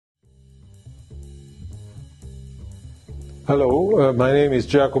Hello, my name is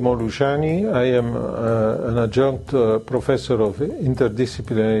Giacomo Luciani. I am an adjunct professor of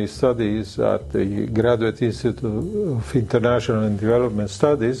interdisciplinary studies at the Graduate Institute of International and Development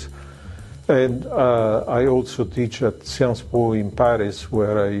Studies, and I also teach at Sciences Po in Paris,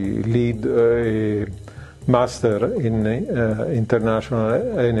 where I lead a master in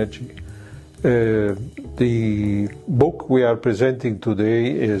international energy. The book we are presenting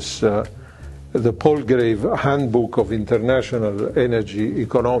today is the Palgrave Handbook of International Energy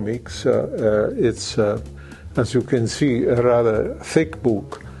Economics. It's, as you can see, a rather thick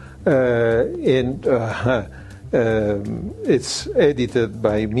book, and it's edited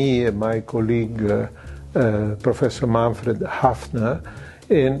by me and my colleague, Professor Manfred Hafner,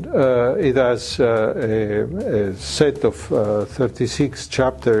 and it has a set of 36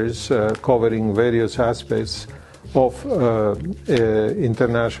 chapters covering various aspects of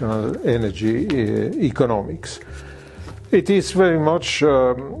international energy economics. It is very much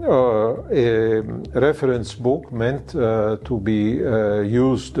a reference book meant to be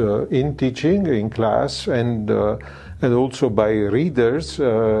used in teaching, in class, and also by readers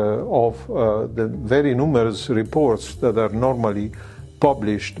of the very numerous reports that are normally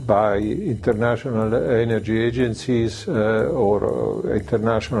published by international energy agencies or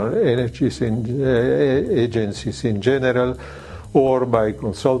international agencies in general, or by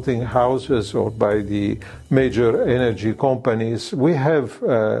consulting houses or by the major energy companies. We have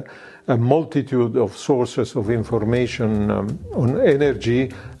a multitude of sources of information on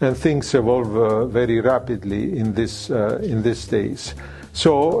energy, and things evolve very rapidly in these days.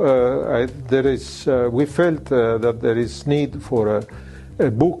 So we felt that there is need for a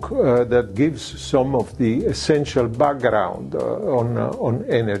book that gives some of the essential background on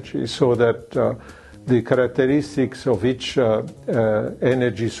energy, so that the characteristics of each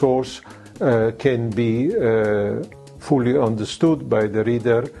energy source can be fully understood by the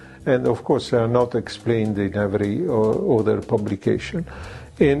reader, and of course are not explained in every other publication.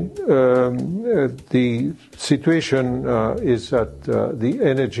 And the situation is that the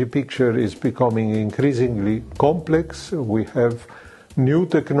energy picture is becoming increasingly complex. We have new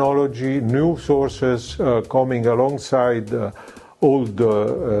technology, new sources coming alongside old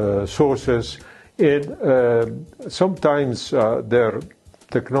sources, and sometimes their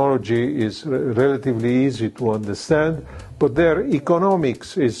technology is relatively easy to understand, but their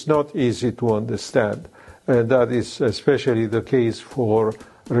economics is not easy to understand. And that is especially the case for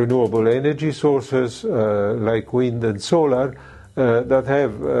renewable energy sources like wind and solar, that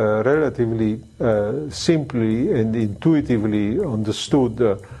have relatively simply and intuitively understood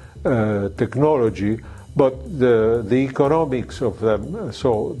technology, but the economics of them,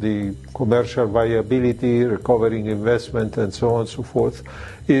 so the commercial viability, recovering investment, and so on and so forth,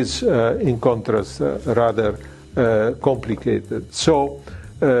 is in contrast rather complicated. So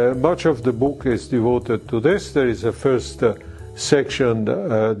much of the book is devoted to this. There is a first section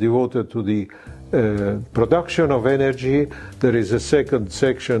devoted to the production of energy. There is a second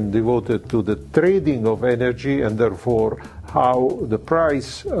section devoted to the trading of energy, and therefore how the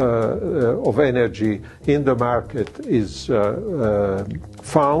price of energy in the market is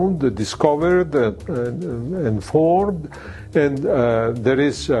found, discovered, and formed. And there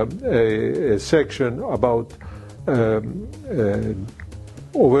is a section about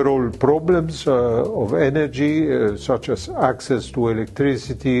overall problems of energy, such as access to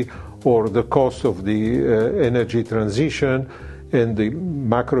electricity, or the cost of the energy transition, and the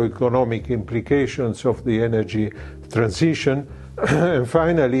macroeconomic implications of the energy transition. And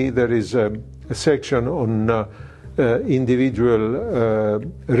finally, there is a section on individual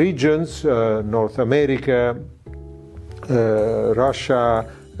regions, North America, Russia,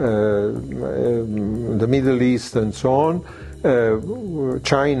 the Middle East, and so on,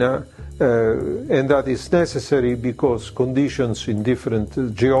 China. And that is necessary because conditions in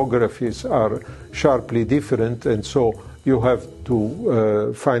different geographies are sharply different, and so you have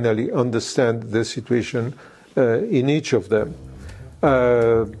to finally understand the situation in each of them.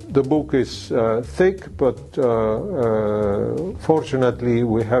 The book is thick, but fortunately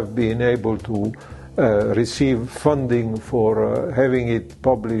we have been able to receive funding for having it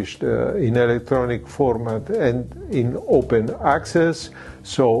published in electronic format and in open access.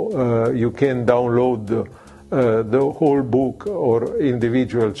 So you can download the whole book or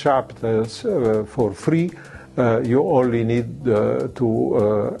individual chapters for free. You only need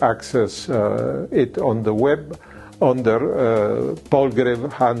to access it on the web under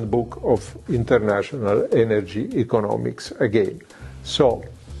Palgrave Handbook of International Energy Economics again. So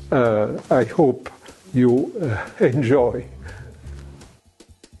I hope you enjoy